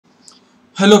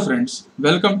Hello friends,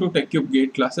 welcome to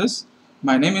𝐘𝐥𝐬𝐬 classes.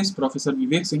 My name is Professor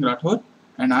Vivek Singh Rathore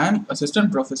and I am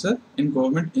Assistant Professor in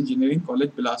Government Engineering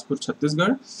College, Bilaspur,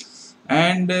 Chhattisgarh.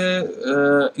 And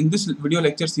in this video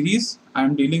lecture series, I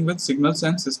am dealing with Signals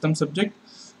and System subject,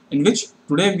 in which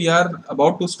today we are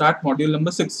about to start module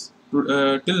number 6.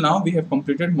 Till now we have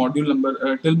completed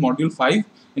till module 5,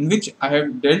 in which I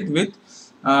have dealt with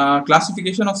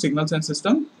classification of signals and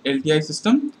system, LTI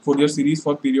system, Fourier series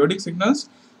for periodic signals,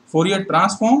 Fourier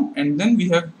transform, and then we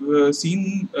have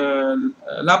seen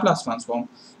Laplace transform,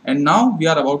 and now we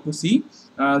are about to see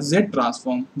Z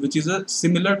transform, which is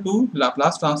similar to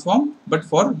Laplace transform but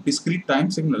for discrete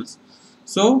time signals.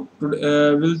 So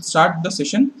we'll start the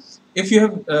session. If you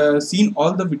have seen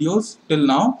all the videos till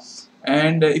now,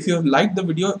 and if you have liked the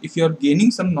video, if you are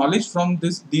gaining some knowledge from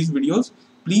these videos,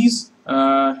 please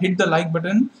hit the like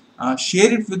button,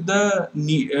 share it with the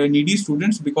needy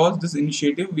students, because this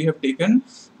initiative we have taken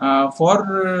for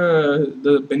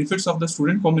the benefits of the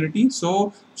student community.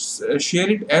 So share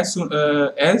it as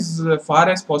far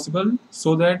as possible,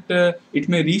 so that it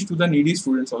may reach to the needy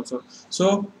students also.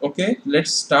 So okay,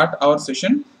 let's start our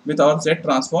session with our Z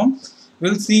transform.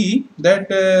 We'll see that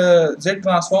Z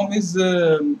transform is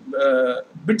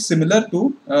bit similar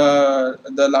to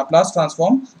the Laplace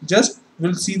transform. Just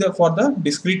we'll see for the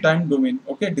discrete time domain.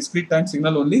 Okay, discrete time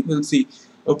signal only we'll see.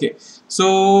 Okay,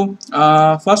 so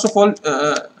first of all,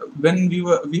 when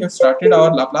we have started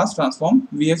our Laplace transform,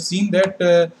 we have seen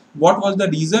that what was the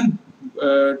reason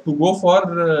to go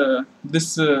for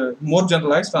this more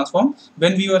generalized transform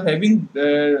when we were having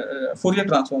Fourier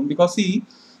transform. Because see,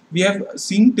 we have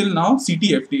seen till now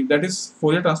CTFT, that is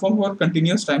Fourier transform for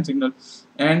continuous time signal,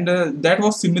 and that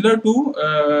was similar to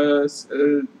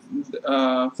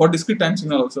for discrete time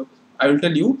signal also. I will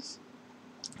tell you.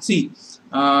 See,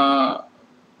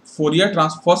 Fourier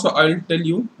transform. So I will tell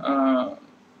you. I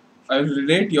will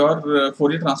relate your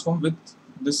Fourier transform with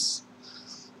this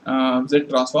Z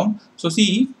transform. So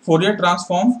see, Fourier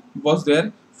transform was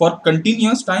there for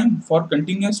continuous time. For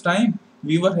continuous time,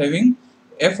 we were having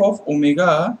f of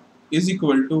omega is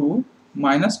equal to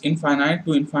minus infinite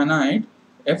to infinite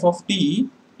f of t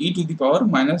e to the power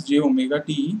minus j omega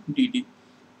t dt.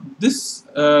 This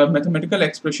mathematical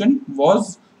expression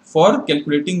was for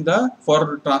calculating the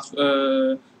Fourier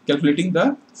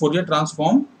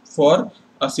transform for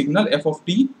a signal f of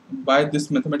t by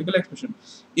this mathematical expression.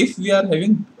 If we are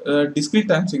having discrete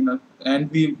time signal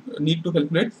and we need to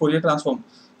calculate Fourier transform,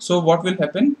 so what will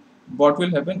happen? What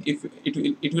will happen if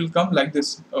it will come like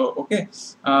this? Okay,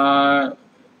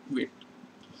 wait.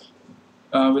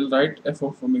 We'll write f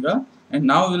of omega, and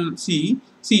now we'll see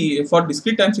for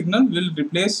discrete time signal we'll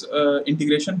replace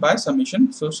integration by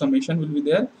summation. So summation will be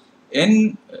there.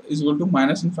 N is equal to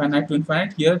minus infinite to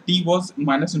infinite. Here t was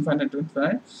minus infinite to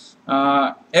infinite.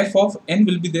 F of n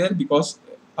will be there because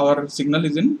our signal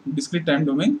is in discrete time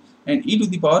domain, and e to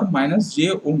the power minus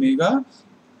j omega,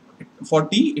 for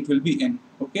t it will be n.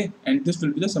 Okay, and this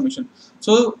will be the summation.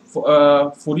 So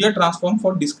Fourier transform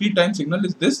for discrete time signal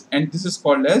is this, and this is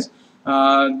called as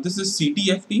this is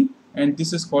CTFT, and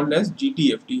this is called as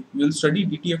GTFT. We will study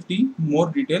GTFT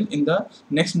more detail in the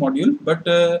next module, but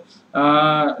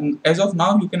as of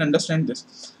now you can understand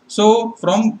this. So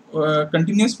from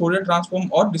continuous Fourier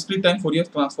transform or discrete time Fourier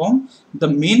transform, the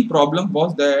main problem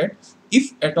was that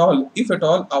if at all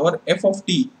our f of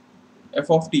t,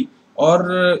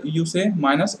 or you say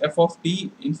minus f of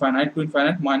t infinite to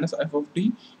infinite minus f of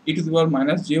t e to the power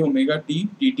minus j omega t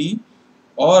dt,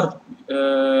 or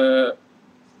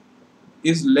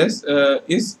is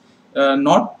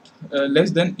not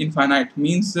less than infinite,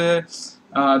 means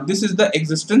this is the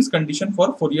existence condition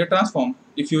for Fourier transform.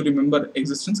 If you remember,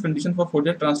 existence condition for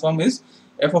Fourier transform is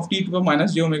f of t to the power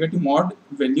minus j omega t mod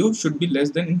value should be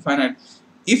less than infinite.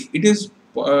 If it is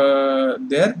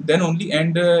there, then only,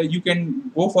 and you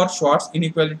can go for Schwarz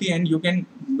inequality, and you can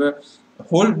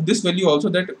hold this value also,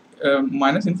 that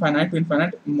minus infinite to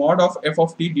infinite mod of f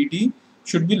of t dt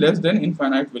should be less than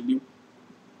infinite value.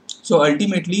 So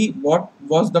ultimately, what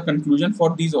was the conclusion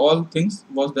for these all things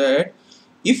was that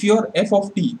if your f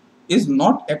of t is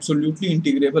not absolutely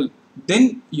integrable,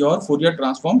 then your Fourier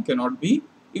transform cannot be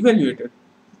evaluated.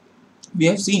 We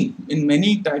have seen in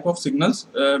many type of signals,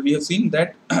 we have seen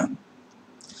that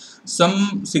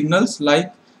some signals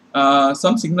like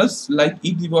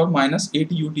e to the power minus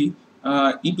atut,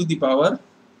 e to the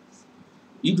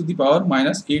power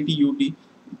minus atut,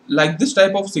 like this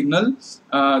type of signal,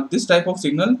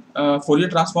 Fourier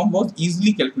transform was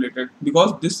easily calculated,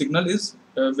 because this signal is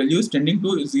value is tending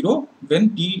to 0 when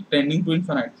t tending to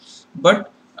infinite.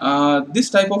 But this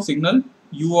type of signal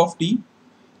u of t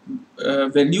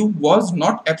value was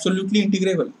not absolutely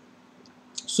integrable.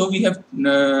 So we have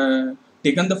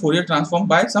taken the Fourier transform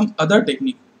by some other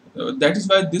technique. That is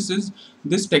why this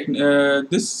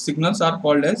signals are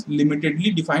called as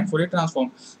limitedly defined Fourier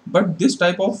transform. But this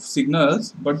type of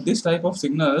signals were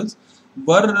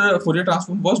Fourier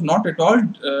transform was not at all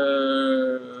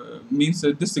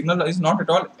this signal is not at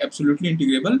all absolutely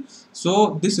integrable.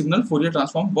 So this signal Fourier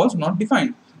transform was not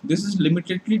defined. This is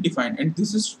limitedly defined, and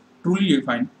this is truly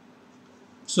defined.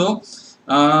 So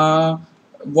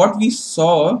what we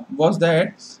saw was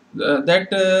that like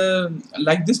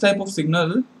this type of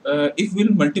signal, if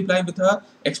we'll multiply with a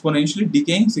exponentially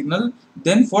decaying signal,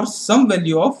 then for some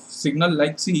value of signal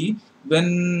like C,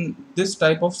 when this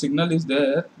type of signal is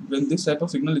there, when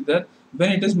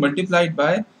it is multiplied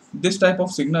by this type of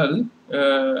signal,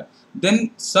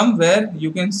 then somewhere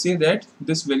you can say that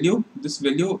this value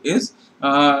is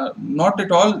not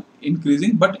at all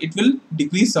increasing, but it will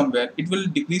decrease somewhere.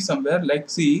 Like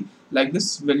see, like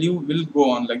this value will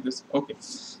go on like this. Okay,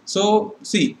 so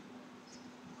see,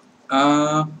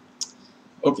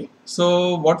 okay,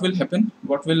 so what will happen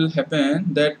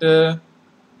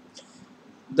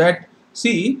that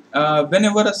see,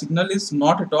 whenever a signal is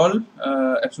not at all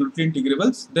absolutely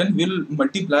integrable, then we'll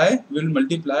multiply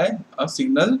a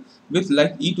signal with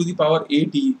like e to the power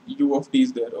at u of t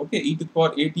is there. Okay, e to the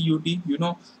power at ut, you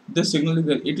know, this signal is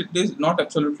there. It is not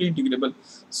absolutely integrable,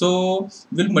 so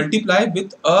we'll multiply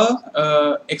with a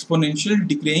exponential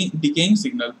decaying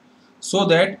signal, so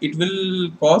that it will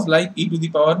cause like e to the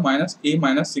power minus a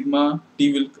minus sigma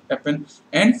t will happen.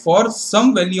 And for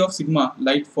some value of sigma,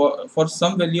 like for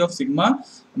some value of sigma,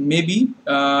 maybe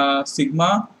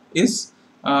sigma is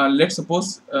let's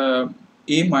suppose a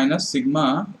minus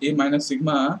sigma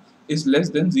is less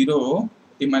than 0,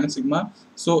 a minus sigma,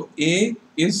 so a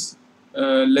is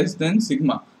less than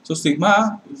sigma. So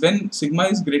sigma, when sigma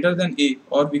is greater than a,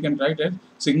 or we can write as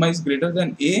sigma is greater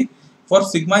than a, for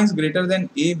sigma is greater than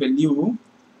a value,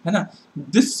 है ना,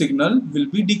 this signal will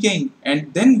be decaying,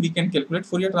 and then we can calculate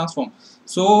Fourier transform.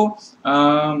 So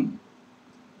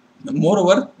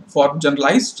moreover, for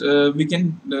generalized, we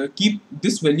can keep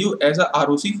this value as a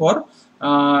ROC for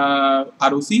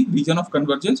ROC, region of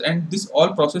convergence, and this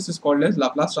all process is called as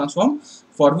Laplace transform,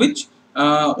 for which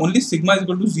only sigma is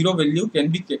equal to 0 value can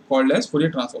be called as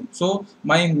Fourier transform. So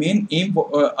my main aim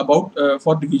for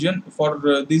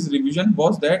this revision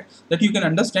was that you can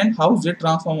understand how Z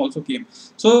transform also came.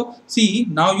 So see,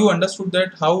 now you understood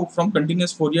that how from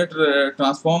continuous Fourier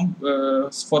transform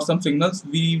for some signals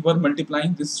we were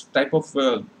multiplying this type of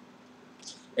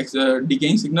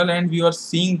decaying signal, and we are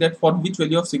seeing that for which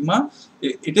value of sigma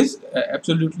it is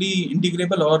absolutely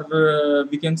integrable, or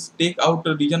we can take out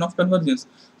a region of convergence.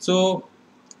 So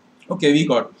okay, we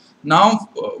got. Now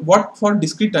what for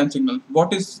discrete time signal,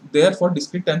 what is there for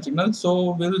discrete time signal?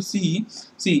 So we will see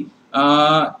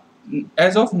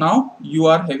as of now you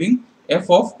are having f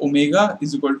of omega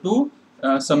is equal to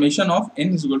summation of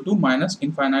n is equal to minus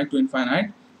infinite to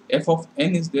infinite. F of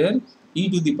n is there, e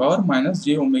to the power minus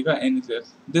j omega n is there.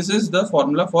 This is the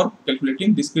formula for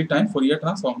calculating discrete time Fourier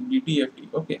transform, DTFT.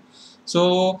 Okay,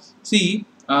 so see,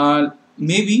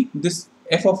 maybe this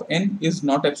f of n is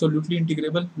not absolutely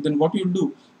integrable. Then what you will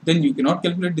do? Then you cannot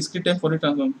calculate discrete time Fourier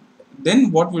transform.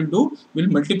 Then what we'll do? We'll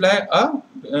multiply a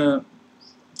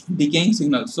decaying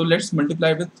signal. So let's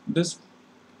multiply with this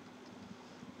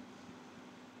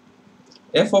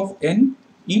f of n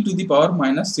e to the power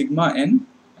minus sigma n,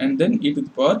 and then e to the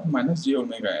power minus j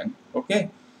omega n. Okay.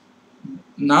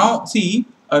 Now see,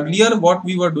 earlier what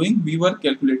we were doing, we were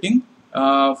calculating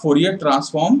Fourier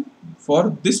transform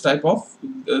for this type of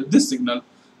this signal.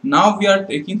 Now we are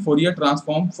taking Fourier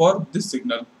transform for this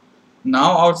signal.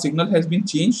 Now our signal has been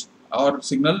changed. Our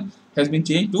signal has been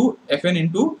changed to fn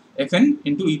into e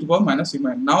to the power minus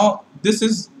sigma n. Now this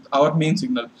is our main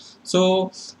signal.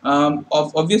 So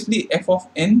obviously f of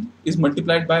n is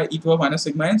multiplied by e to the power minus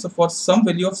sigma n. So for some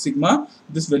value of sigma,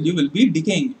 this value will be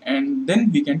decaying, and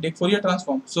then we can take Fourier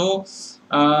transform. So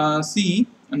see,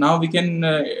 now we can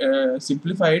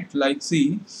simplify it like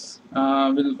see,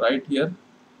 we'll write here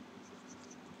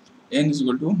n is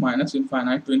equal to minus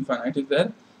infinite to infinite is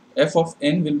there, f of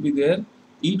n will be there,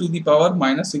 e to the power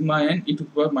minus sigma n, e to the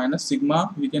power minus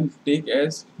sigma we can take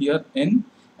as here n,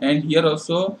 and here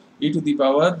also e to the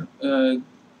power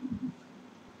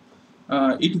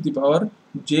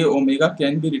j omega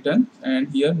can be written, and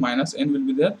here minus n will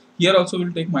be there. Here also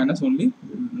we'll take minus only,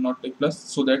 will not take plus,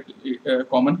 so that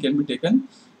common can be taken.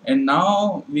 And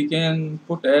now we can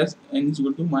put as n is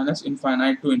equal to minus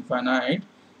infinite to infinite,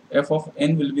 f of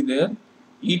n will be there,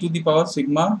 e to the power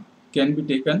sigma can be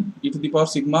taken, e to the power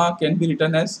sigma can be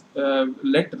written as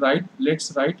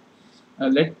let's write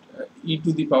let e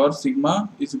to the power sigma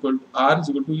is equal to r is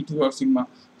equal to e to the power sigma.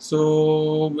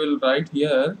 So we'll write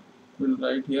here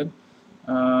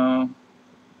uh,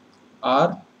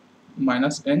 r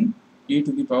minus n e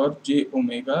to the power j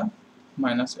omega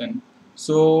minus n.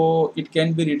 So it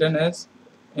can be written as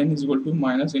n is equal to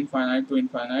minus infinite to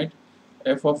infinite.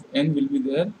 F of n will be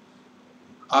there,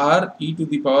 r e to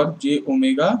the power j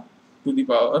omega to the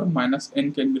power minus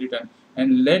n can be written,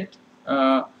 and let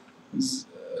uh,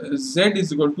 z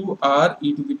is equal to r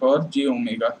e to the power j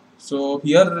omega. So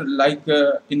here, like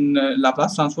in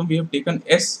Laplace transform, we have taken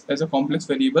s as a complex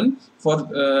variable for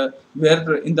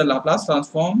where in the Laplace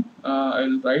transform I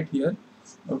will write here.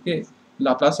 Okay,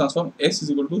 Laplace transform s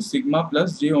is equal to sigma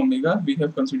plus j omega we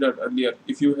have considered earlier,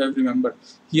 if you have remembered.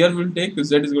 Here we'll take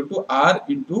z is equal to r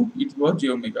into e to the power j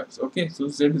omega. Okay, so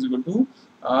z is equal to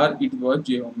r e to the power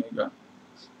j omega.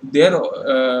 There,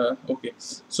 okay.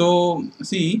 So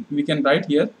see, we can write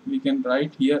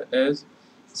here as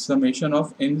summation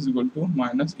of n is equal to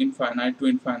minus infinite to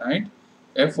infinite.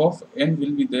 F of n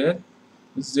will be there,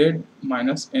 z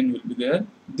minus n will be there.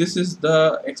 This is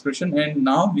the expression, and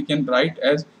now we can write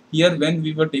as here when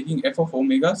we were taking f of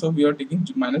omega, so we are taking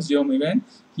minus j omega, and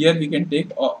here we can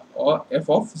take f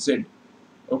of z.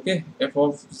 Okay, f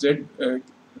of z,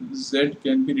 z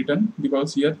can be written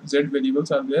because here z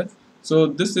variables are there. So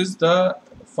this is the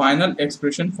final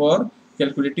expression for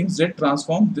calculating z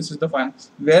transform. This is the final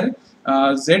where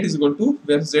z is equal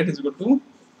to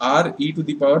r e to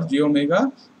the power j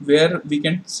omega, where we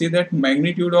can say that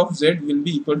magnitude of z will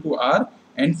be equal to r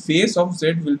and phase of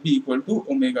z will be equal to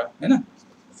omega, है ना?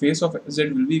 Phase of z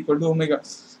will be equal to omega.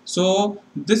 So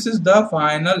this is the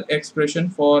final expression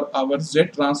for our z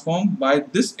transform. By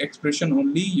this expression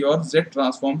only your z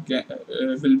transform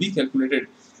will be calculated.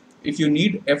 If you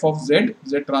need f of z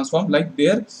transform, like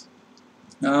there,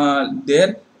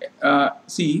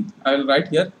 see, I will write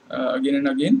here again and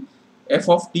again, f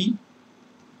of t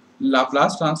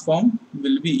Laplace transform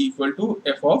will be equal to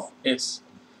f of s.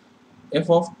 F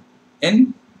of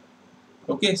n,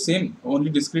 okay, same,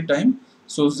 only discrete time.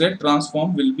 So z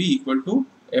transform will be equal to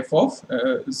f of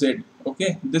z.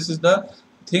 Okay, this is the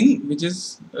thing which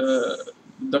is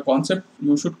the concept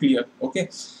you should clear. Okay,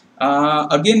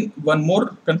 again, one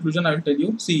more conclusion I will tell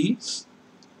you. See,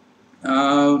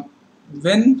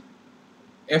 when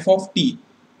f of t,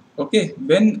 okay,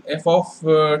 when f of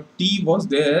t was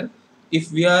there, if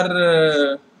we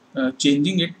are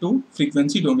changing it to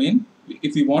frequency domain,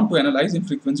 if we want to analyze in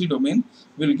frequency domain,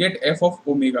 we'll get f of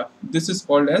omega. This is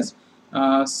called as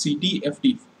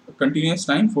CTFT, continuous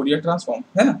time Fourier transform.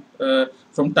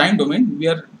 From time domain we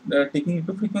are taking it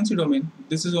to frequency domain.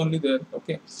 This is only there.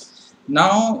 Okay,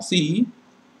 now see,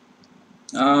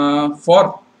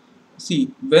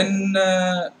 when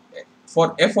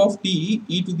for f of t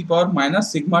e to the power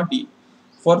minus sigma t,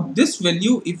 for this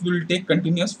value, if we will take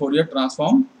continuous Fourier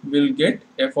transform, we will get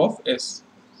f of s.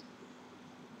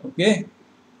 Okay,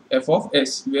 f of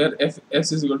s, where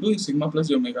s is equal to sigma plus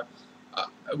j omega.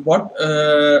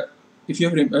 If you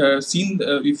have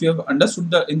if you have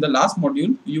understood in the last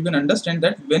module, you can understand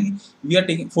that when we are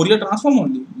taking Fourier transform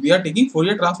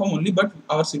only, but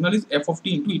our signal is f of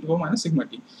t into e to the power minus sigma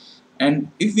t. And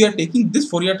if we are taking this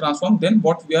Fourier transform, then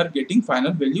what we are getting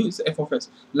final value is f of s.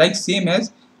 Like same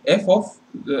as f of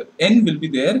n will be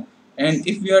there, and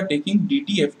if we are taking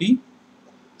dtft,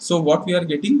 so what we are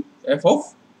getting, f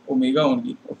of omega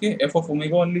only. Okay, f of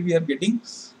omega only we are getting.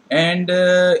 And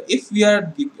if we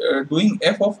are doing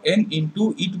f of n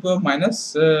into e to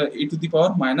the power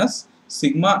minus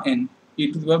sigma n,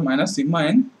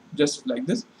 just like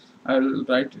this, I will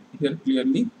write here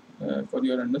clearly for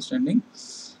your understanding,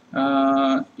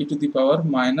 e to the power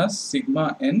minus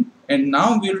sigma n, and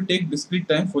now we will take discrete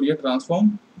time Fourier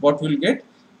transform. What we will get?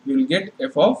 We will get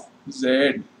f of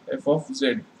z.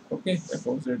 Okay, f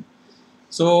of z.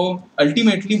 So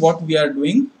ultimately what we are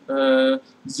doing,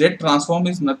 z transform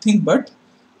is nothing but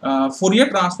Fourier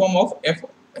transform of f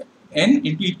n into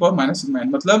e to the power minus sigma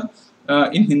n. मतलब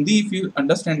in Hindi, if you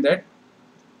understand that,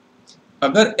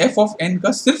 अगर f of n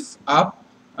का सिर्फ आप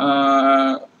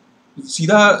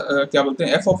सीधा क्या बोलते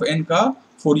हैं, f of n का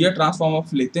Fourier ट्रांसफॉर्म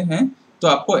ऑफ लेते हैं, तो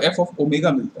आपको f of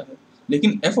ओमेगा मिलता है.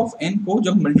 लेकिन f of n को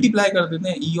जब मल्टीप्लाई कर देते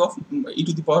हैं e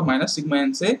to the power minus sigma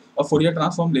n से और Fourier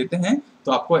ट्रांसफॉर्म लेते हैं,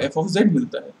 तो आपको f of z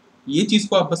मिलता है. ये चीज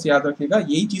को आप बस याद रखिएगा,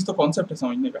 यही चीज तो कॉन्सेप्ट है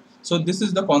समझने का. So this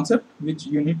is the concept which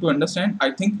you need to understand.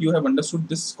 I think you have understood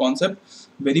this concept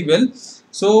very well.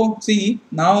 So C,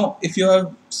 now if you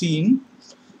have seen,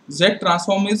 z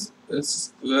transform is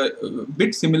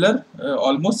bit similar,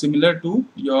 almost similar to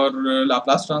your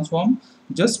Laplace transform.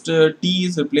 Just t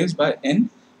is replaced by n,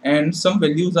 and some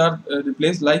values are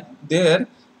replaced. Like there,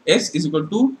 S is equal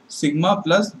to sigma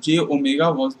plus j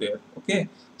omega was there. Okay,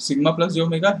 sigma plus j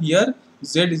omega. Here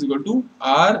Z is equal to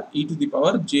R e to the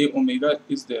power j omega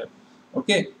is there.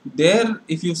 Okay, there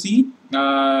if you see,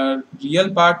 real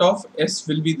part of S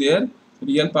will be there.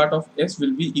 Real part of S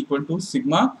will be equal to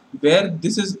sigma, where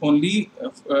this is only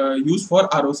used for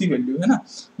ROC value, है ना,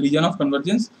 region of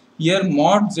convergence. Here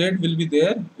mod Z will be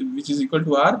there, which is equal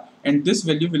to R, and this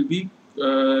value will be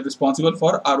responsible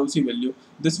for ROC value.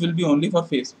 This will be only for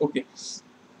phase. Okay,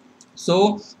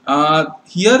 so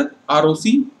here ROC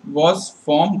was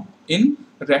formed in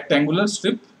rectangular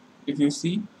strip. If you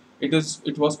see,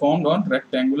 it was formed on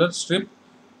rectangular strip,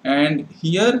 and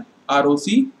here ROC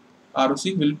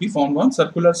will be formed on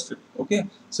circular strip. Okay,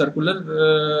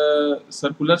 circular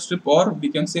strip, or we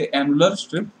can say annular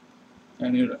strip.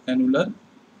 Annular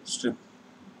strip.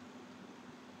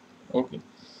 Okay,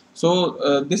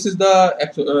 so this is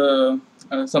the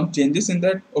some changes in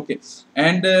that. Okay,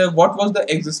 and what was the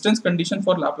existence condition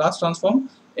for Laplace transform?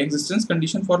 Existence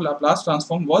condition for Laplace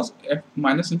transform was f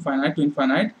minus infinite to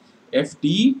infinite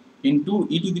ft into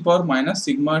e to the power minus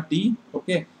sigma t.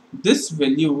 Okay, this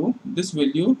value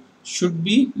should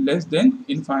be less than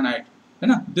infinite, है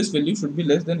ना? This value should be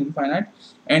less than infinite.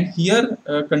 And here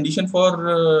condition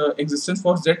for existence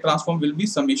for Z transform will be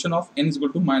summation of n is equal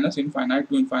to minus infinite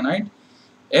to infinite.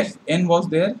 Fn was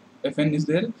there, Fn is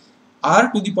there,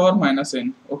 r to the power minus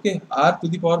n. Okay, r to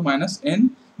the power minus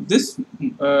n. This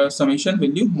summation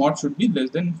value mod should be less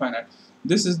than infinite.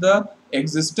 This is the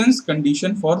existence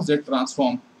condition for Z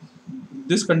transform.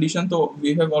 This condition, though,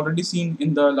 we have already seen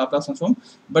in the Laplace transform,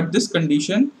 but this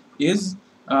condition is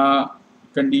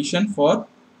condition for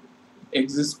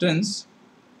existence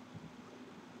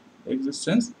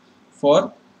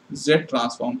for Z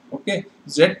transform. Okay,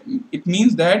 Z, it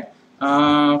means that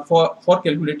for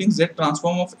calculating Z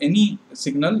transform of any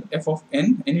signal f of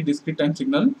n, any discrete time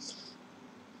signal,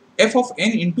 f of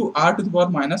n into r to the power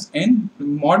minus n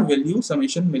mod value,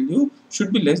 summation value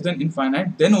should be less than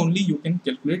infinite. Then only you can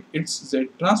calculate its Z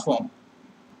transform.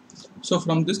 So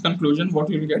from this conclusion, what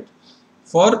you will get,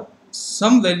 for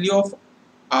some value of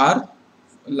r,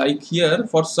 like here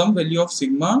for some value of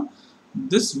sigma,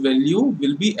 this value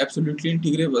will be absolutely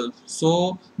integrable.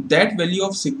 So that value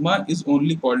of sigma is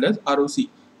only called as ROC.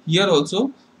 Here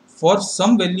also for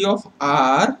some value of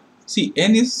r, see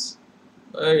n is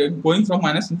going from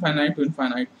minus infinite to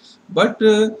infinite, but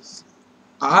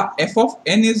f of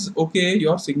n is okay,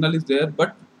 your signal is there,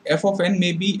 but f of n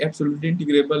may be absolutely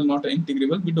integrable, not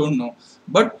integrable, we don't know.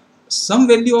 But some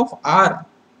value of r,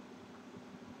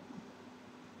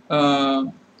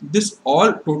 this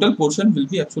all total portion will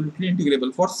be absolutely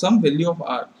integrable for some value of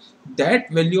r. That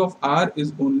value of r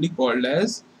is only called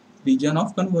as region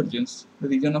of convergence.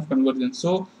 Region of convergence.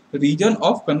 So region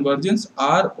of convergence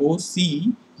ROC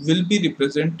will be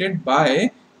represented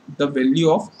by the value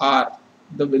of r.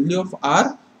 The value of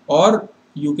r, or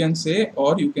you can say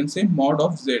mod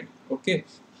of z. Okay,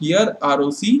 here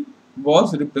ROC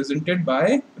was represented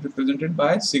by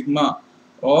sigma,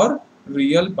 or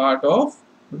real part of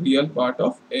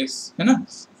S, है ना?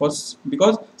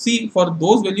 Because see, for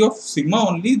those value of sigma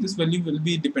only, this value will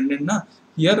be dependent, na.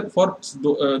 Here for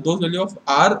those value of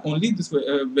r only, this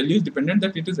value is dependent,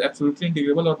 that it is absolutely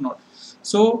integrable or not.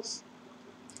 So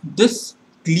this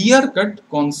clear cut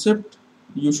concept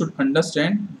you should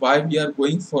understand, why we are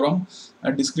going from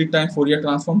a discrete time Fourier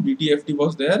transform DTFT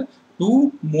was there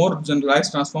to more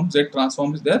generalized transform, Z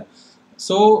transform is there.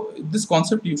 So this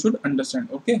concept you should understand.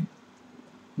 Okay,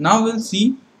 now we'll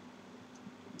see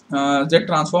Z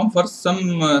transform for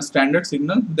some standard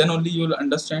signal, then only you will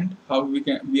understand how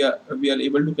we are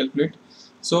able to calculate.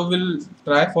 So we'll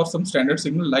try for some standard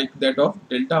signal like that of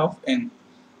delta of n.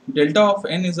 Delta of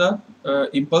n is a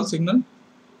impulse signal.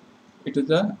 It is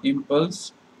a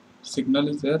impulse signal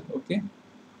is there. Okay,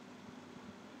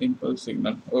 impulse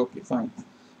signal. Okay, fine.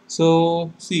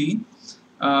 So see,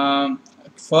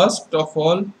 first of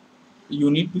all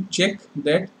you need to check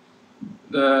that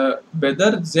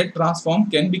whether Z transform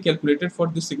can be calculated for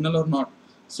this signal or not.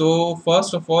 So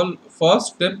first of all,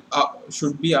 first step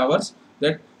should be ours,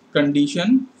 that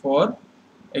condition for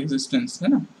existence, है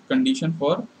ना? Condition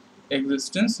for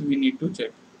existence we need to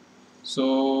check.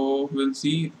 So we'll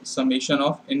see summation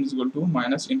of n is equal to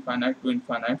minus infinite to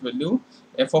infinite value.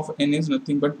 F of n is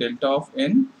nothing but delta of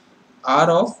n. R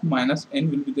of minus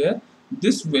n will be there.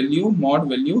 This value, mod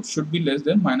value, should be less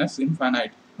than minus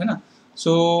infinite, है ना?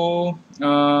 So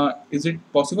is it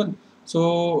possible?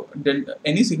 So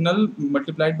any signal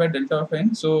multiplied by delta of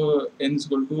n, so n is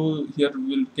equal to, here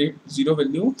we will take 0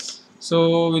 value,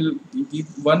 so we'll give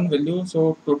 1 value,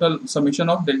 so total summation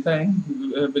of delta n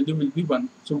value will be 1.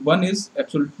 So 1 is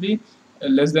absolutely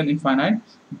less than infinite.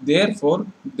 Therefore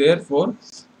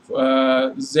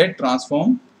z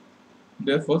transform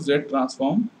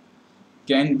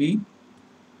can be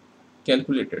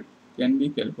calculated.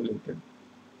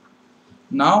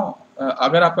 Now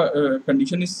अगर आपका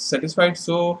condition is satisfied,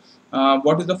 so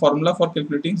what is the formula for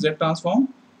calculating z transform?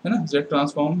 है ना, z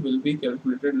transform will be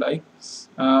calculated like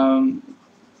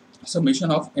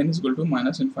summation of n is equal to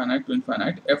minus infinite to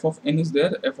infinite. F of n is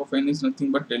there, f of n is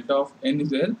nothing but delta of n is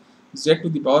there, z to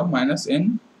the power minus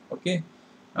n. Okay,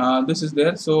 this is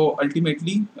there. So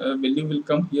ultimately value will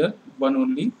come here 1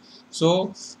 only.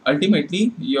 So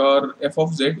ultimately your f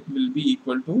of z will be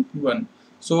equal to 1.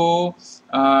 So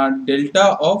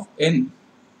delta of n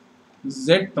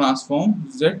z transform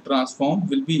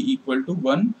will be equal to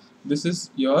 1. This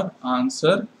is your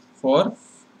answer for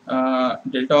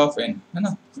delta of n. है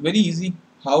ना, very easy.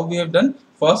 How we have done?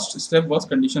 First step was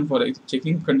condition for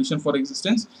checking condition for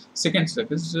existence. Second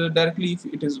step is directly, if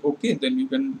it is okay, then you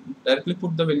can directly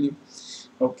put the value.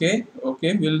 Okay,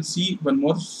 we'll see one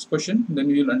more question, then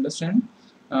you will understand.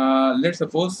 Let's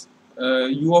suppose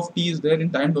u of t is there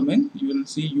in time domain. You will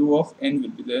see u of n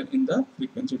will be there in the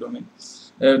frequency domain,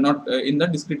 not in the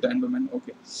discrete time domain.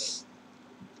 Okay,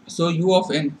 so u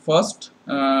of n, first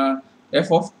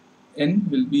f of n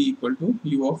will be equal to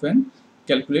u of n.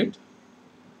 Calculate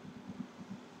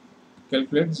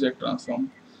z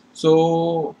transform.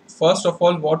 So first of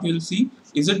all, what we will see,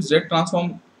 is it z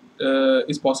transform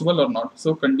is possible or not.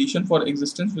 So condition for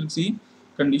existence, will see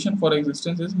condition for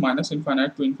existence is minus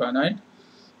infinite to infinite,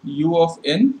 u of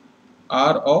n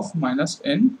r of minus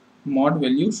n mod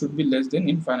value should be less than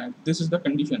infinite. This is the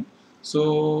condition.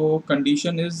 So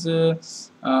condition is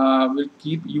will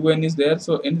keep un is there,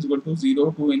 so n is equal to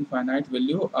 0 to infinite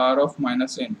value r of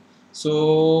minus n.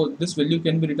 So this value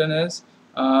can be written as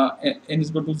n is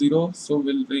equal to 0, so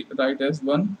we'll write as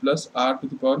 1 plus r to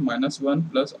the power minus 1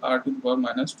 plus r to the power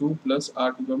minus 2 plus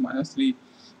r to the power minus 3.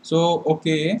 So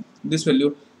okay, this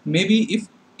value, maybe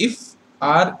if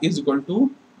r is equal to,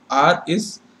 r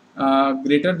is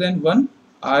greater than 1,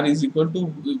 r is equal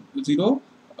to 0,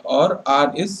 or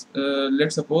r is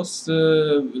let's suppose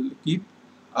we'll keep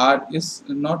r is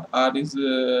not, r is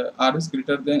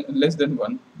greater than, less than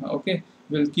 1. Okay,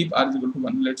 we'll keep r is equal to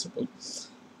 1. Let's suppose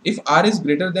if r is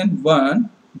greater than 1,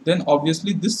 then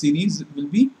obviously this series will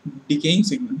be decaying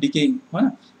signal, huh?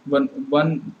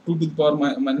 1 2 to the power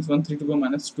minus 1 3 to the power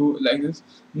minus 2, like this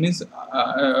means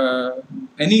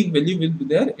any value will be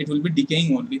there, it will be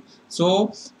decaying only.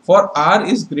 So for r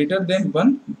is greater than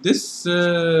 1, this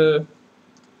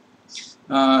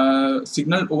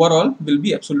signal overall will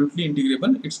be absolutely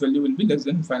integrable, its value will be less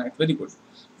than infinite. Very good.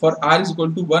 For r is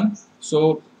equal to 1,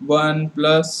 so 1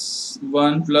 plus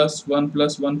 1 plus 1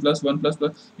 plus 1 plus 1 plus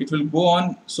 1, it will go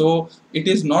on. So it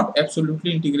is not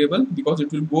absolutely integrable because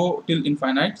it will go till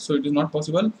infinite, so it is not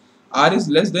possible. R is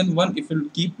less than 1 if you will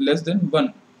keep less than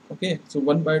 1. Okay, so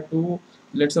 1 by 2,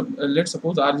 let's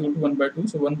suppose r is equal to 1 by 2,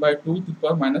 so 1 by 2 to the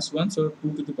power minus 1, so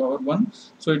 2 to the power 1,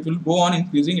 so it will go on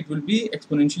increasing, it will be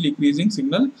exponentially increasing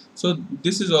signal. So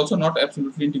this is also not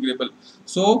absolutely integrable.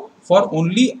 So for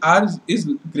only r is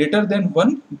greater than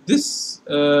 1, this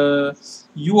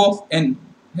u of n,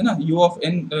 u of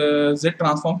n z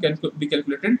transform can be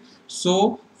calculated.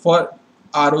 So for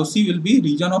ROC will be,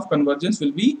 region of convergence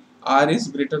will be r is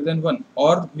greater than 1,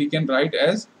 or we can write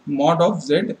as mod of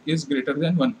z is greater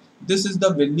than 1. This is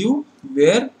the value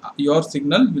where your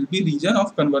signal will be, region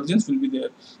of convergence will be there.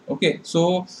 Okay,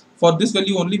 so for this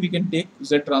value only we can take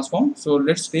z transform. So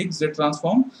let's take z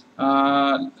transform.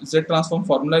 Z transform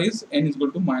formula is n is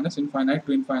equal to minus infinite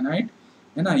to infinite,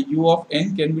 and u of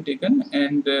n can be taken,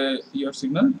 and your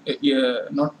signal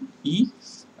not e,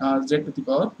 z to the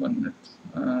power 1 minute,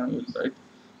 we'll write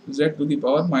z to the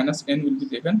power minus n will be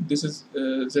taken. This is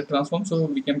z transform, so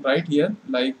we can write here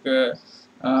like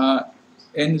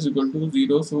n is equal to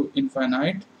 0, so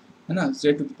infinite, and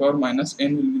z to the power minus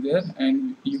n will be there,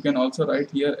 and you can also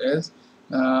write here as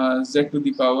z to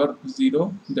the power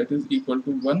 0, that is equal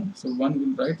to 1, so 1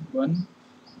 will write 1.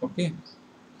 Okay,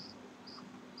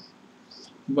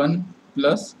 1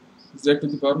 plus z to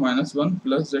the power minus 1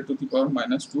 plus z to the power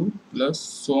minus 2 plus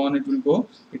so on it will go.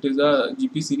 It is a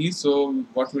GP series, so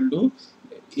what we'll do,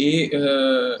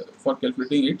 a for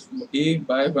calculating it, a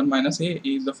by 1 minus a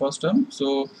is the first term,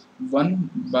 so 1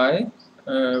 by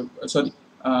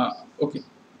okay,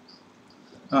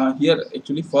 here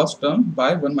actually first term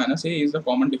by 1 minus a is the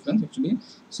common difference actually.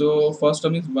 So first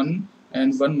term is 1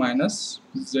 and 1 minus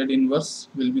z inverse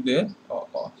will be there.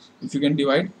 If you can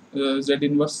divide z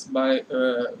inverse by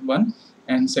 1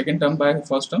 and second term by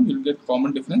first term, you will get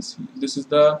common difference. This is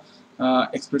the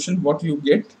expression what you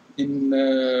get in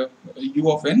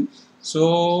u of n.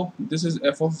 So this is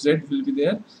f of z will be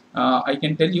there. I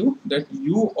can tell you that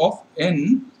u of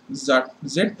n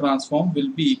z transform will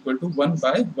be equal to 1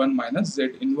 by 1 minus z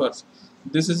inverse.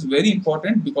 This is very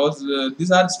important because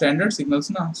these are standard signals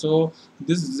na. So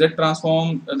this z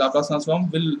transform, Laplace transform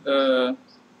will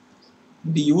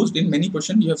be used in many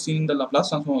questions. You have seen in the Laplace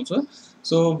transform also.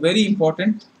 So very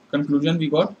important conclusion we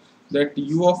got, that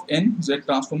u of n z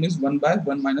transform is 1 by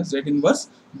 1 minus z inverse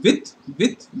with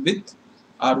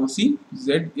ROC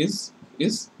z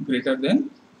is greater than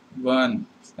 1.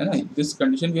 And this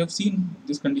condition we have seen,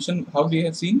 this condition how we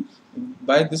have seen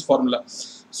by this formula.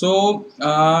 So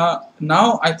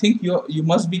now I think you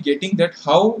must be getting that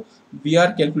how we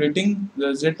are calculating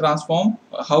the Z transform,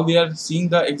 how we are seeing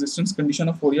the existence condition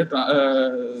of Fourier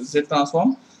Z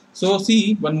transform. So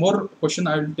see, one more question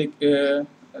I will take,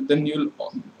 then you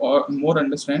will more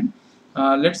understand.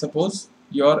 Let's suppose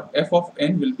your f of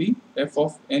n will be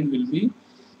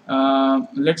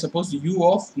let's suppose u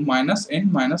of minus n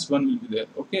minus 1 will be there.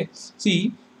 Okay,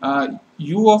 see,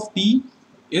 u of t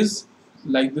is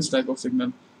like this type of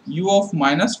signal, u of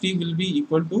minus t will be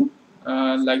equal to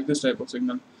like this type of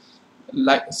signal,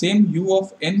 like same u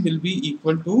of n will be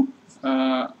equal to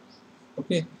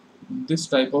okay, this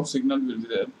type of signal will be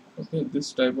there. Okay,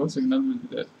 this type of signal will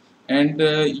be there, and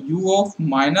u of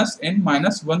minus n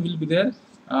minus 1 will be there.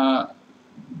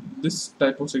 This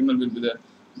type of signal will be there.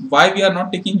 Why we are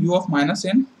not taking u of minus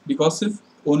n? Because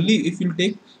if you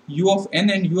take u of n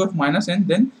and u of minus n,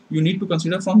 then you need to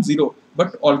consider from 0.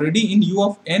 But already in u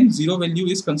of n, 0 value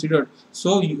is considered.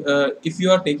 So if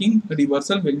you are taking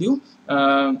reversal value,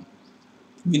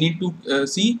 we need to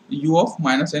see u of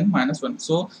minus n minus 1.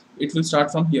 So it will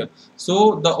start from here.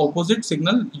 So the opposite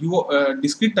signal,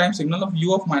 discrete time signal of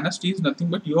u of minus t is nothing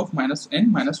but u of minus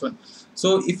n minus 1.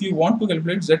 So if you want to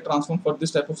calculate Z transform for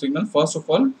this type of signal, first of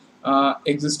all,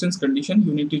 existence condition,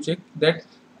 you need to check that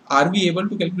are we able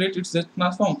to calculate its Z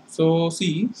transform. So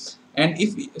see, and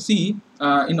if see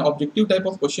in objective type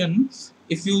of question,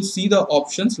 if you see the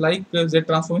options like Z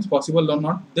transform is possible or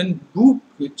not, then do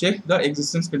check the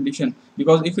existence condition,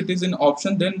 because if it is in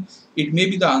option, then it may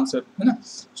be the answer.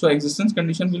 So existence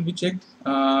condition will be checked.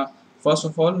 First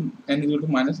of all, n is equal to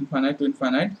minus infinite to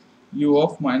infinite, u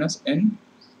of minus n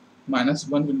minus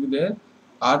 1 will be there,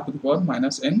 r to the power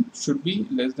minus n should be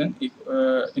less than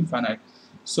infinite.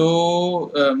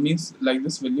 So means like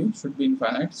this value should be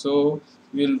infinite. So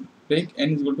we'll take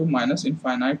n is equal to minus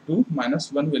infinite to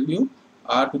minus 1 value,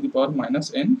 r to the power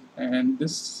minus n, and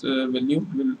this value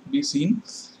will be seen.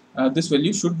 This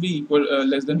value should be equal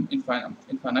less than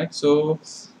infinite. So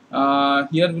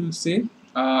here we'll say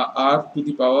r to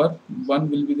the power 1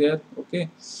 will be there. Okay,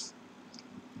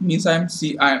 means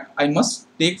I must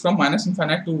take from minus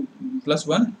infinite to plus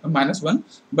 1 minus 1,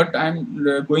 but I'm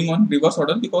going on reverse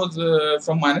order, because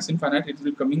from minus infinite it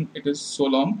will coming, it is so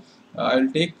long.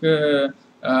 I'll take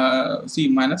see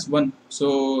minus 1,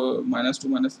 so minus 2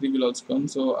 minus 3 will also come,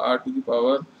 so r to the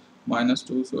power minus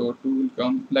 2, so 2 will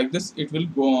come, like this it will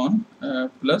go on,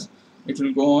 plus it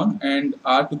will go on, and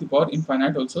r to the power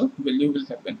infinite also value will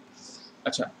happen.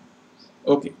 Acha,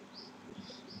 okay,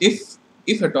 if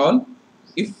at all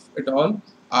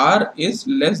r is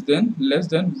less than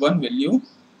 1 value,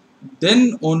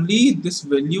 then only this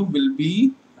value will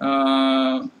be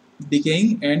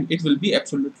decaying and it will be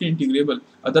absolutely integrable.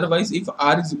 Otherwise, if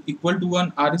r is equal to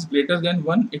 1, r is greater than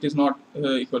 1, it is not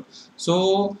equal.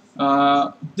 So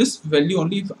this value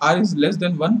only, if r is less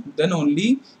than 1, then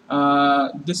only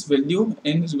this value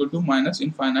n is equal to minus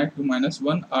infinite to minus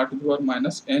 1, r to the power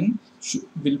minus n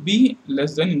will be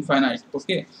less than infinite.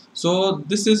 Okay, so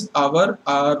this is our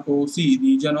ROC,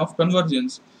 region of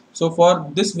convergence. So for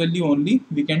this value only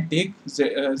we can take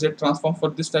Z transform for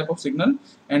this type of signal.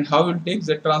 And how we'll take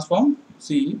Z transform?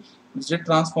 See, Z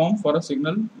transform for a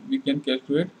signal we can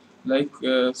calculate like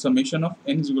summation of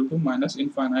n is equal to minus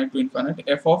infinite to infinite.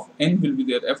 F of n will be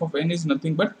there. F of n is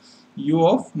nothing but u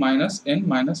of minus n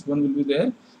minus 1 will be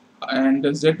there, and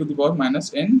z to the power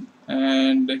minus n,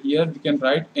 and here we can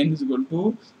write n is equal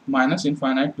to minus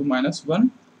infinite to minus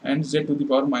 1 and z to the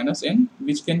power minus n,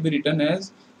 which can be written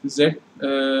as z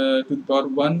to the power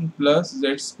 1 plus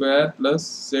z square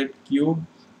plus z cube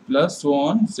plus so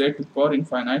on, z to the power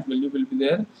infinite value will be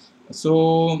there.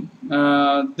 So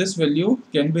this value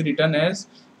can be written as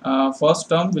first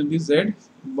term will be z,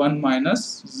 1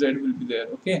 minus z will be there.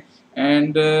 Okay,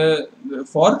 and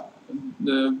for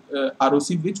the ROC,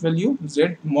 which value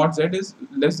z mod z is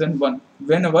less than 1,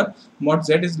 whenever mod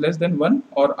z is less than 1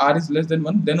 or r is less than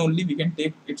 1, then only we can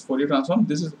take its Fourier transform.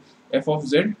 This is f of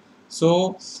z.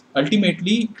 So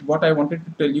ultimately what I wanted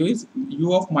to tell you is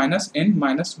u of minus n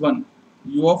minus 1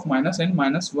 u of minus n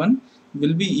minus 1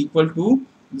 will be equal to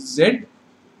z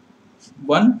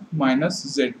 1 minus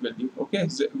z value. Okay,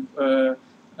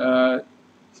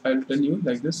 I'll tell you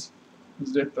like this.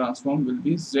 Z transform will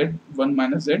be z1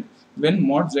 minus z when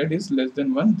mod z is less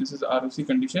than 1. This is ROC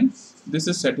condition. This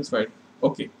is satisfied.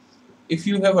 Okay, if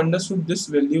you have understood this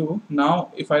value,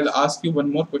 now if I'll ask you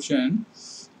one more question,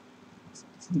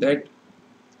 that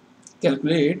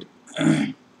calculate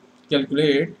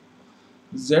calculate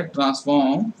z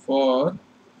transform for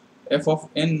f of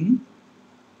n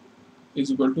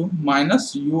is equal to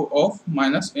minus u of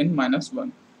minus n minus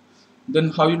 1, then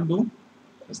how you'll do?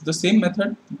 It's the same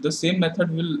method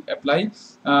will apply.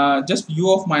 Just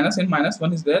u of minus n minus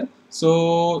 1 is there,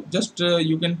 so just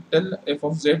you can tell f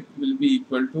of z will be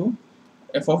equal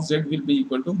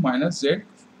to minus z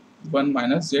 1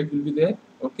 minus z will be there.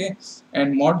 Okay,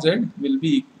 and mod z will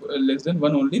be less than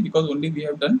 1 only, because only we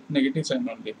have done negative sign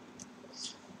only.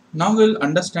 Now we'll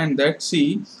understand that.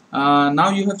 See, now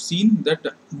you have seen that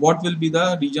what will be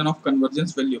the region of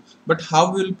convergence value, but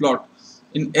how we will plot?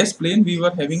 In S plane we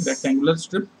were having rectangular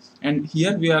strip, and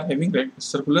here we are having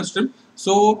circular strip.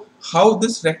 So how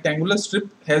this rectangular strip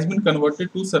has been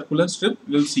converted to circular strip,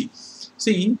 we'll see.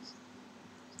 See,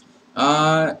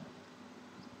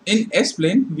 in S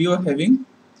plane we were having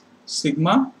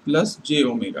sigma plus j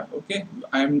omega. Okay,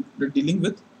 I am dealing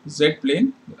with Z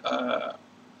plane.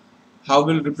 How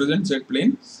will represent Z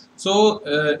plane? So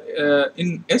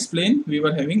in S plane we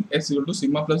were having S equal to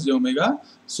sigma plus j omega.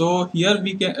 So here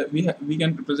we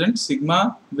can represent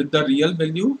sigma with the real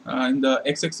value in the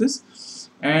x-axis,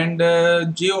 and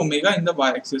j omega in the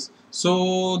y-axis.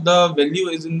 So the value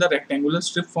is in the rectangular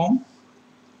strip form.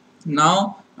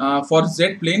 Now for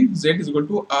Z plane, Z is equal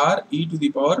to r e to the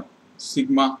power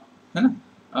sigma,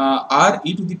 r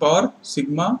e to the power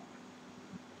sigma.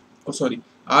 Oh, sorry,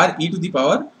 r e to the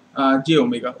power j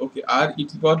omega. Okay, r e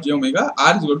to the power j omega,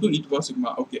 r is equal to e to the power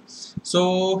sigma. Okay,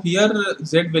 so here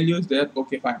z value is there.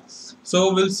 Okay, fine.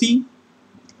 So we'll see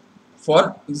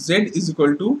for z is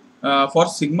equal to for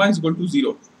sigma is equal to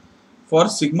 0. For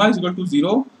sigma is equal to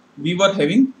 0, we were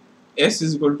having s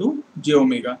is equal to j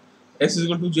omega. S is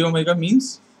equal to j omega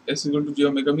means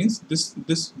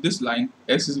this line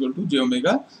s is equal to j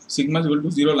omega. Sigma is equal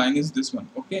to 0 line is this one.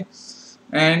 Okay.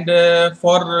 And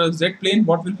for Z plane,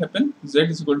 what will happen? Z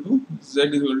is equal to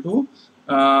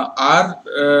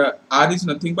r is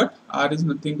nothing but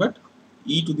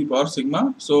e to the power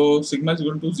sigma. So sigma is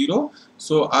equal to 0.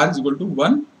 So r is equal to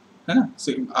 1. R is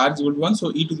equal to 1.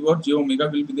 So e to the power j omega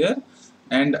will be there,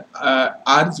 and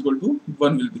r is equal to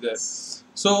 1 will be there.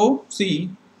 So see,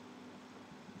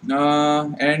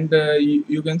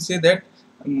 you can say that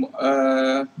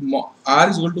r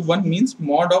is equal to 1 means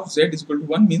mod of z is equal to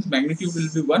 1 means magnitude will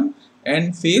be 1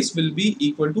 and phase will be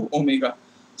equal to omega.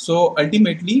 So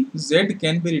ultimately z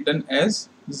can be written as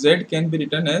z is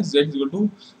equal to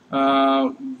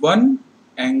 1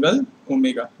 angle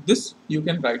omega. This you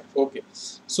can write. Okay,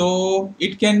 so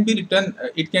it can be written,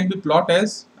 it can be plot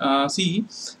as see,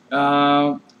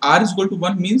 r is equal to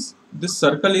 1 means this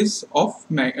circle is of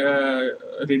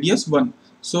radius 1.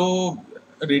 So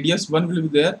radius 1 will be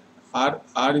there. R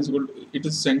is equal to, it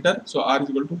is center, so r is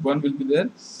equal to 1 will be there.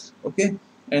 Okay,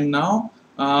 and now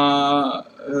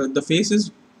the face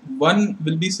is 1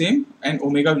 will be same and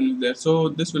omega will be there. So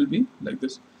this will be like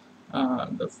this.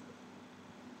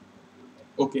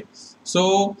 Okay,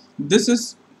 so this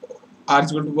is r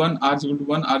is equal to 1, r is equal to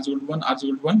 1, r is equal to 1, r is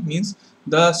equal to 1 means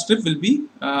the strip will be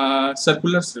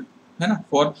circular strip.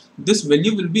 For this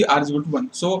value will be r is equal to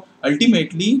 1. So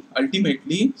ultimately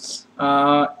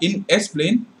in S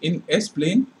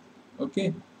plane,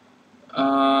 okay,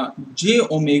 j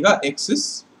omega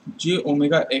axis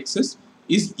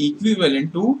is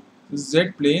equivalent to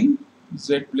z plane,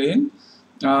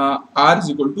 r is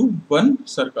equal to 1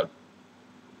 circle.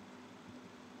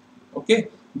 Okay,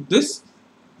 this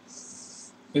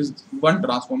is one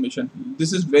transformation.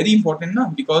 This is very important now,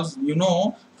 because you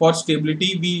know for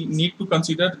stability we need to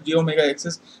consider j omega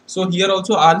axis. So here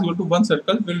also r is equal to 1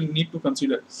 circle will need to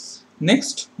consider.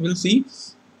 Next we'll see,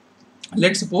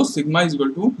 let's suppose sigma is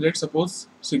equal to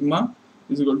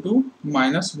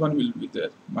minus 1 will be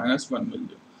there,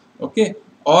 okay,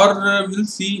 or we'll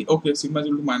see, okay, sigma is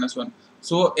equal to minus 1.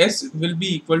 So s will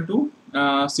be equal to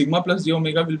sigma plus j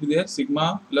omega will be there,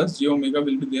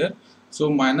 so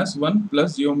minus 1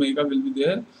 plus j omega will be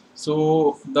there.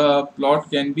 So the plot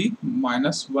can be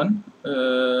minus 1,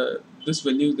 this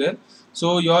value is there.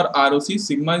 So your ROC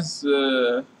sigma is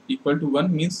equal to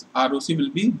 1 means ROC will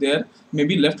be there,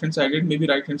 maybe left hand sided, maybe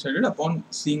right hand sided upon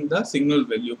seeing the signal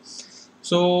value.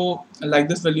 So like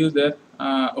this value is there.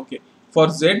 Okay, for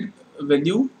Z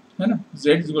value,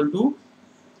 z is equal to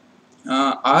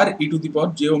r e to the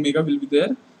power j omega will be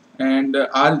there, and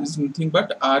r is nothing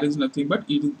but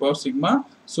e to the power sigma.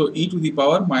 So e to the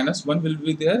power minus 1 will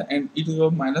be there, and e to the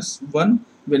power minus 1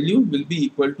 value will be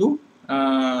equal to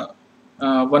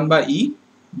 1 by e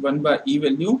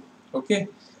value. Okay,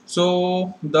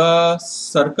 so the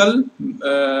circle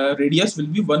radius will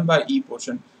be 1 by e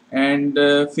portion, and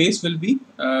face will be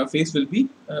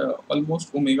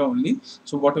almost omega only.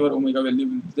 So whatever omega value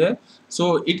will be there,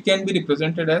 so it can be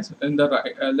represented as, in the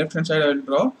right, left hand side I will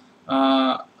draw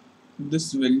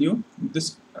this value,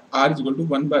 this r is equal to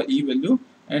 1 by e value,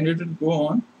 and it will go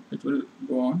on,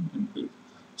 into.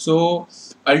 So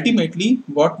ultimately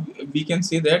what we can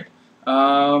say that,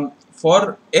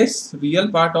 for s, real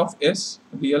part of s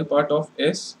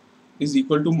is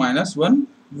equal to minus 1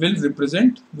 will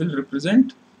represent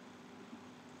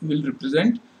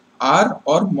r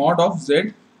or mod of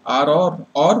z,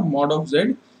 or mod of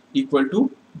z equal to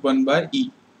 1 by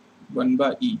e.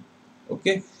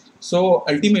 Okay, so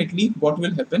ultimately what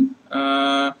will happen,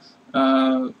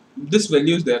 this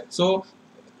value is there. So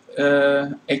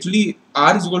actually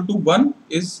r is equal to 1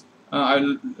 is, I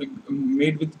will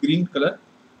made with green color.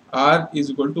 R is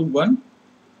equal to 1,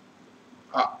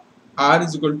 r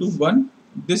is equal to 1,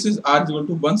 this is r is equal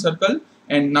to 1 circle,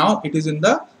 and now it is in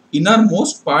the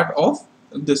innermost part of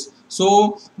this.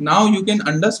 So now you can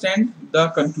understand the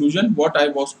conclusion what I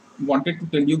was wanted to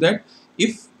tell you, that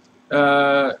if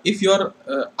your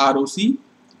ROC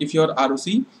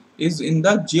is in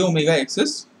the j omega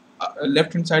axis,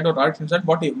 left hand side or right hand side,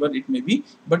 whatever it may be,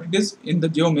 but it is in the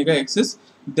j omega axis,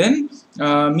 then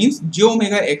means j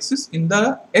omega axis in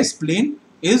the s plane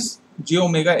is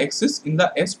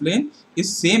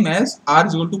same as r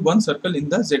is equal to 1 circle in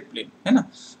the z plane, है ना.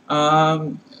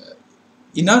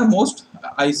 Innermost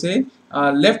I say,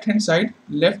 left hand side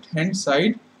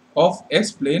of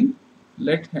s plane,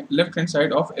 left hand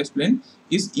side of s plane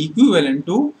is equivalent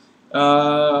to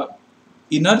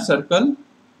inner circle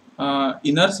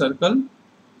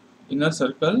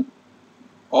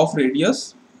of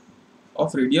radius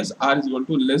r is equal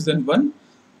to less than 1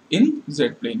 in z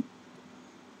plane.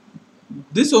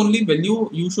 This only value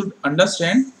you should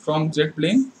understand from z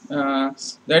plane,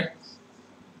 that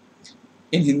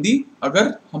in Hindi अगर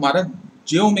हमारा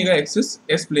j omega axis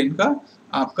s plane का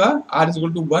आपका r is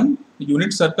equal to 1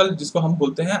 unit circle, जिसको हम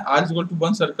बोलते हैं r is equal to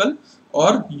 1 circle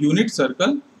और unit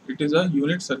circle, it is a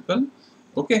unit circle.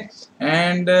 Okay,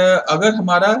 and अगर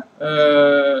हमारा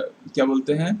क्या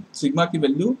बोलते हैं सिग्मा की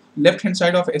value left hand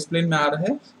side of S plane में आ रहा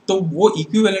है, तो वो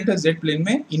इक्विवेलेंट है जेड प्लेन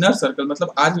में इनर सर्कल,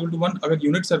 मतलब r is equal to 1 अगर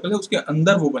यूनिट सर्कल है उसके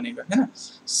अंदर वो बनेगा, है ना.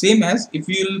 Same as if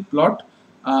you will plot,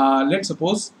 let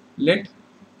suppose let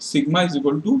sigma is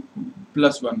equal to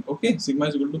 +1. Okay, sigma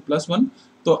is equal to +1,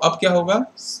 तो अब क्या होगा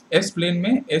एस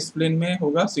प्लेन में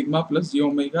होगा sigma plus j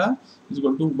omega is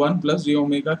equal to 1 plus j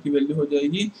omega की वैल्यू हो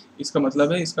जाएगी. इसका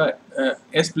मतलब है इसका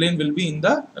S plane will be in the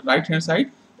right hand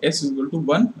side, s is equal to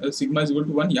 1, sigma is equal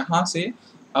to 1.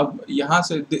 यहाँ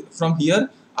से from here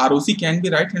ROC can be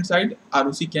right hand side,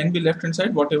 ROC can be left hand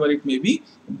side, whatever it may be,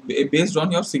 based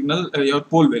on your signal, your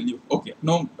pole value. Okay,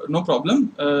 no problem.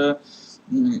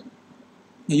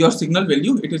 Your signal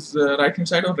value, it is right hand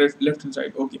side or left hand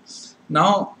side. Okay,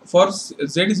 now for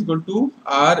z is equal to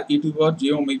r e to the power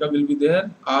j omega will be there.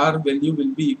 R value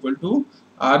will be equal to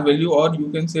r value, or you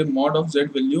can say mod of z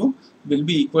value will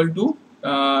be equal to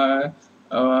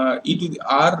e to the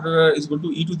r is equal to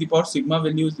e to the power sigma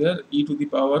value is there, e to the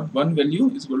power 1 value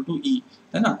is equal to e,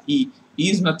 है ना. e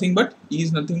is nothing but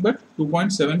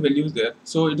 2.7 value is there,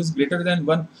 so it is greater than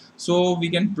 1. So we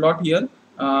can plot here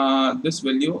this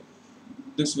value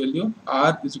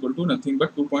r is equal to nothing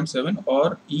but 2.7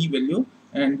 or e value,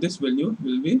 and this value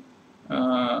will be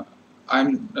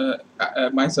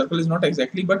my circle is not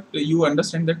exactly, but you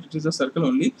understand that it is a circle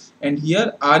only, and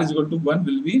here r is equal to 1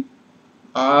 will be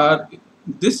r,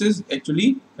 this is actually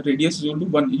radius is equal to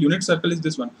 1, unit circle is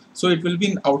this one, so it will be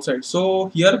in outside.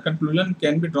 So here conclusion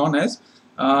can be drawn as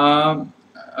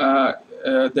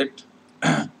that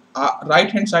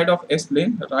right hand side of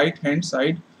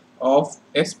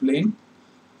s plane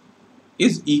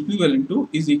is equivalent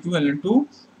to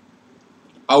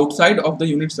outside of the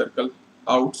unit circle,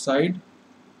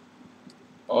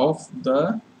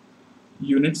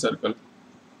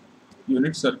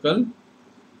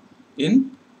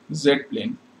 in z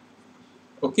plane.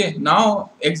 Okay, now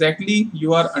exactly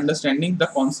you are understanding the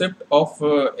concept of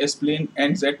s plane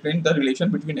and z plane, the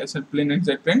relation between s plane and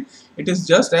z plane. It is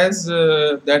just as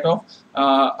that of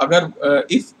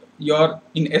if your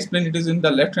in s plane it is in the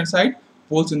left hand side,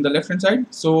 poles in the left hand side.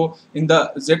 So in the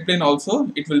z plane also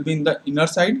it will be in the inner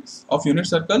side of unit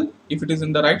circle. If it is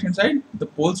in the right hand side, the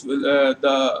poles will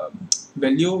the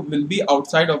value will be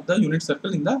outside of the unit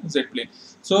circle in the z plane.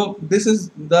 So this is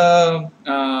the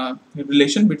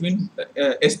relation between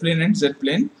s plane and z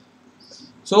plane.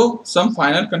 So some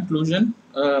final conclusion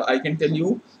I can tell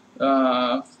you.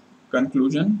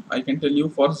 Conclusion I can tell you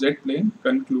for z plane.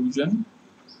 Conclusion.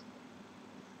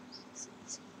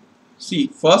 See,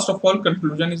 first of all,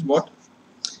 conclusion is what?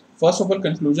 First of all,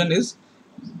 conclusion is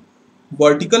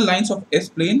vertical lines of S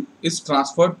plane is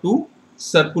transferred to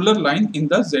circular line in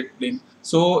the Z plane.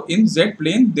 So in Z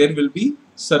plane there will be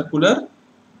circular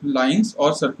lines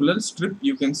or circular strip,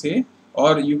 you can say,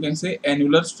 or you can say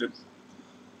annular strip.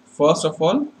 First of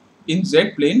all, in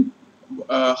Z plane,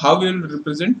 how we will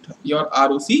represent your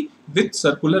ROC with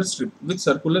circular strip? With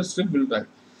circular strip we'll write.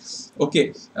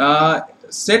 Okay,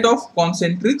 set of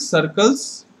concentric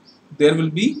circles. There will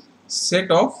be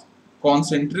set of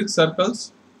concentric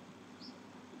circles.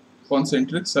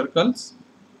 Concentric circles.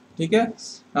 ठीक है?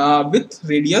 With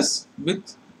radius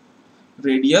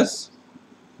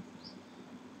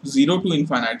 0 to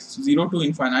infinite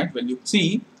value.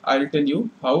 See, I will tell you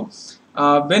how.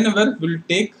 Whenever we'll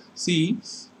take, see,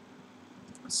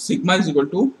 sigma is equal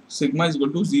to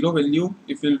 0 value.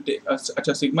 If we'll take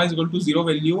sigma is equal to 0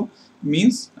 value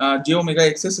means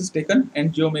𝐾𝐨𝐬𝐻𝑥 is taken,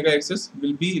 and 𝐾𝐨𝐬𝐻𝑥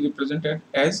will be represented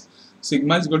as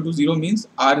sigma is equal to 0 means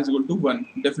r is equal to 1.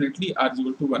 Definitely r is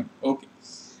equal to 1. Okay,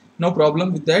 no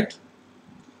problem with that.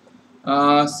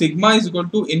 Sigma is equal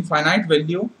to infinite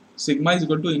value. Sigma is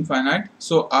equal to infinite.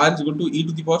 So r is equal to e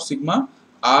to the power sigma.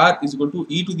 R is equal to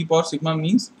e to the power sigma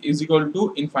means is equal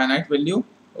to infinite value.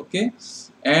 Okay,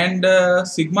 and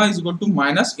sigma is equal to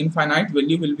minus infinite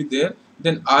value will be there.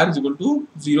 Then r is equal to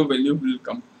 0 value will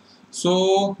come.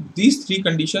 So these three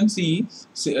conditions, see,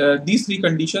 these three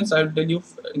conditions I will tell you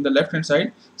in the left hand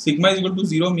side. Sigma is equal to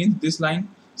 0 means this line.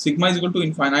 Sigma is equal to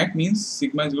infinite means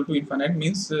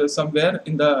somewhere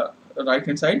in the right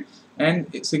hand side, and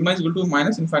sigma is equal to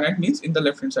minus infinite means in the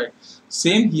left hand side.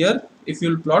 Same here, if you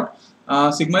will plot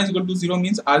sigma is equal to 0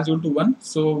 means r is equal to 1.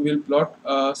 So we will plot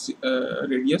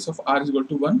radius of r is equal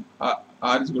to 1.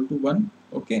 R is equal to 1.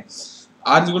 Okay.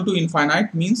 R is equal to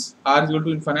infinite means r is equal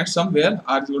to infinite somewhere.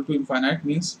 R is equal to infinite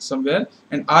means somewhere,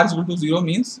 and r is equal to 0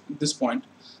 means this point.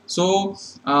 So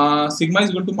sigma is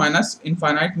equal to minus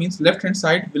infinite means left hand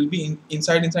side will be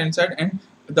inside, and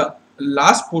the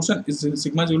last portion is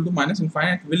sigma is equal to minus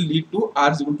infinite will lead to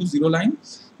r is equal to 0 line,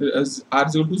 r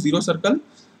is equal to 0 circle,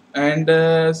 and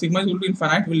sigma is equal to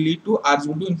infinite will lead to r is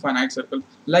equal to infinite circle.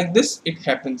 Like this it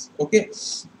happens. Okay.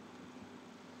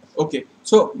 Okay,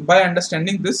 so by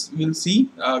understanding this, we'll see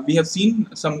we have seen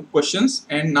some questions,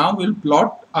 and now we'll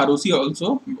plot ROC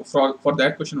also for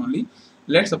that question only.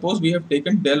 Let's suppose we have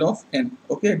taken del of n.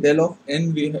 Okay, del of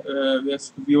n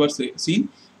we were seen,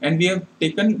 and we have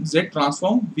taken Z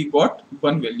transform. We got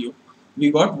one value.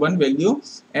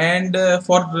 And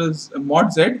for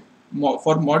mod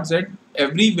Z,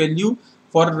 every value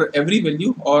or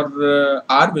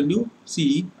r value.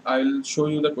 See, I'll show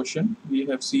you the question. We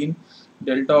have seen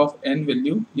delta of n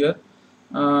value here.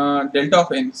 Delta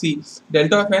of n. See,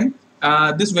 delta of n.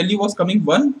 This value was coming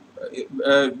 1,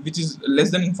 which is less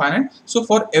than infinite. So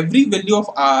for every value of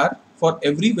r,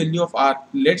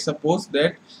 let's suppose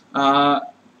that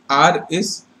r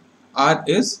is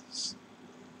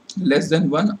less than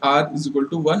 1, r is equal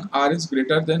to 1, r is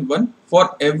greater than 1.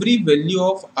 For every value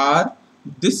of r,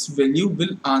 this value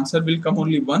answer will come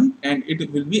only 1, and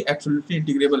it will be absolutely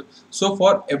integrable. So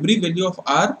for every value of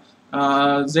r,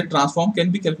 Z transform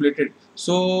can be calculated.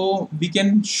 So we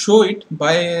can show it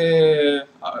by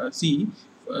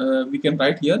we can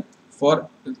write here for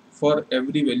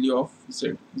every value of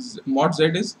Z. Mod Z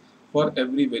is for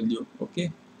every value.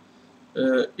 Okay,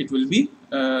 it will be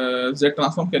Z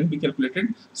transform can be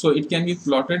calculated. So it can be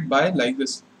plotted by like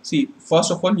this. See,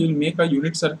 first of all you will make a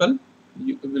unit circle.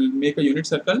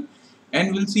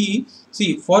 And we'll see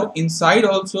for inside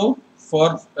also,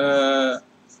 for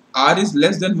r is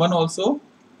less than 1 also,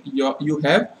 you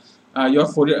have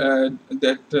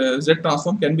Z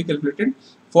transform can be calculated.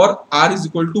 For r is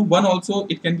equal to 1 also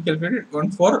it can be calculated,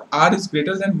 and for r is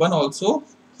greater than 1 also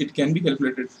it can be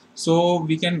calculated. So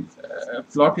we can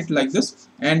plot it like this,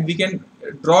 and we can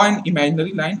draw an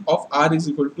imaginary line of r is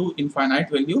equal to infinite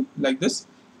value like this.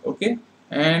 Okay,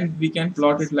 and we can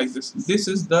plot it like this. This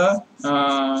is the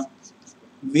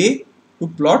way to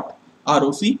plot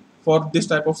ROC for this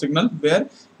type of signal, where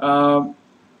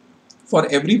for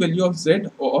every value of Z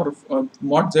or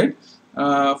mod Z,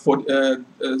 for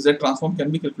Z transform can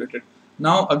be calculated.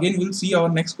 Now again we'll see our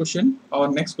next question. Our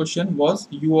next question was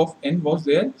u of n was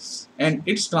there, and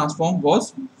its transform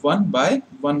was 1 by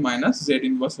 1 minus z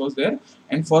inverse was there,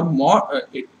 and for mod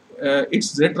its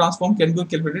z transform can be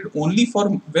calculated only for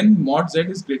when mod z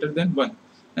is greater than 1.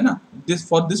 This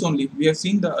for this only we have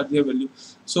seen the earlier value.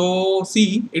 So see,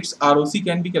 its ROC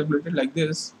can be calculated like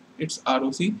this. Its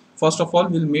ROC, first of all,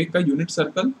 we'll make a unit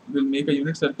circle.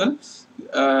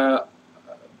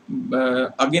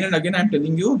 Again and again I'm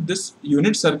telling you, this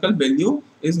unit circle value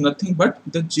is nothing but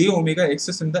the j omega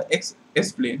axis in the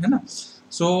x plane,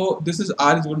 so this is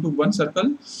r is equal to 1 circle.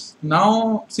 Now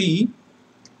see,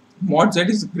 mod z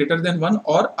is greater than 1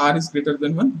 or r is greater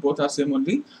than 1, both are same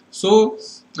only. So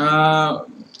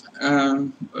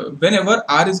whenever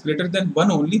r is greater than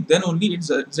 1 only, then only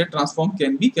its z transform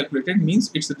can be calculated,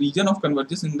 means its region of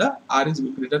convergence in the r is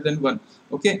greater than 1.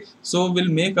 Okay, so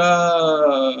we'll make a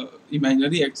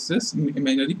imaginary axis,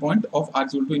 imaginary point of r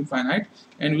is equal to infinite,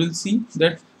 and we'll see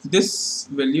that this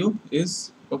value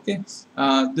is okay.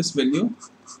 This value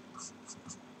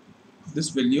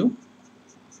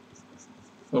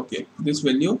okay, this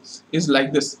value is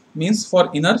like this, means for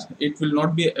inner it will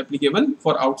not be applicable,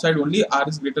 for outside only r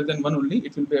is greater than 1 only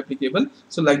it will be applicable.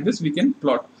 So like this we can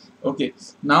plot. Okay,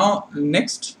 now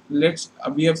next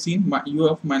we have seen u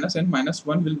of minus n minus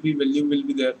 1 value will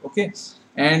be there. Okay,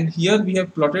 and here we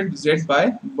have plotted z by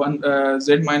 1,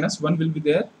 z minus 1 will be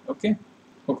there. Okay,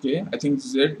 I think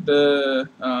z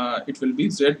it will be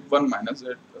z1 minus z.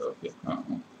 Okay,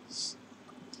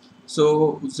 so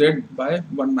z by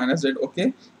 1 minus z.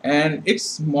 Okay, and its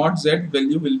mod z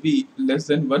value will be less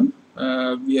than 1.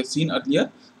 We have seen earlier,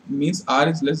 means r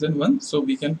is less than 1, so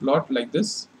we can plot like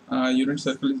this. Unit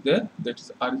circle is there, that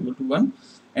is r is equal to 1,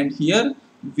 and here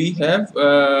we have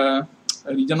a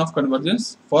region of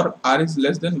convergence for r is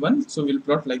less than 1, so we'll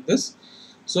plot like this.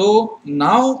 So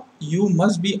now you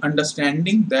must be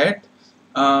understanding that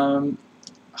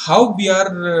how we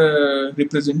are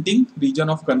representing region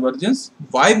of convergence,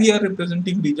 why we are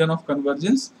representing region of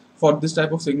convergence for this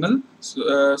type of signal,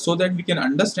 so that we can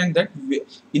understand that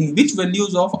in which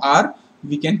values of r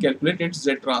we can calculate its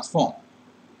z transform.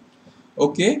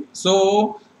 Okay,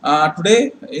 so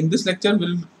today in this lecture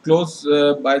we'll close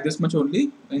by this much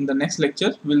only. In the next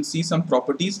lecture we'll see some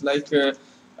properties like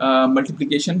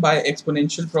multiplication by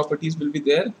exponential properties will be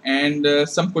there, and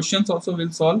some questions also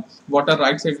will solve. What are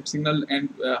right-sided signal and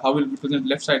how will represent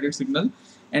left-sided signal,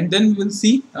 and then we'll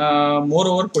see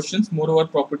moreover questions, moreover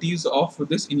properties of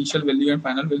this initial value and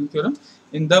final value theorem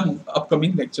in the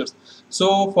upcoming lectures.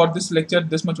 So for this lecture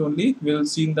this much only, we'll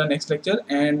see in the next lecture.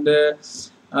 And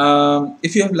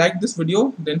if you have liked this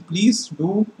video, then please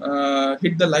do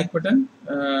hit the like button,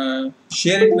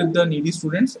 share it with the needy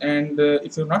students, and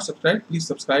if you're not subscribed, please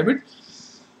subscribe it.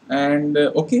 And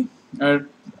okay,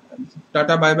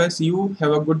 tata, bye bye, see you,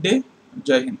 have a good day,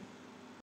 Jai Hind.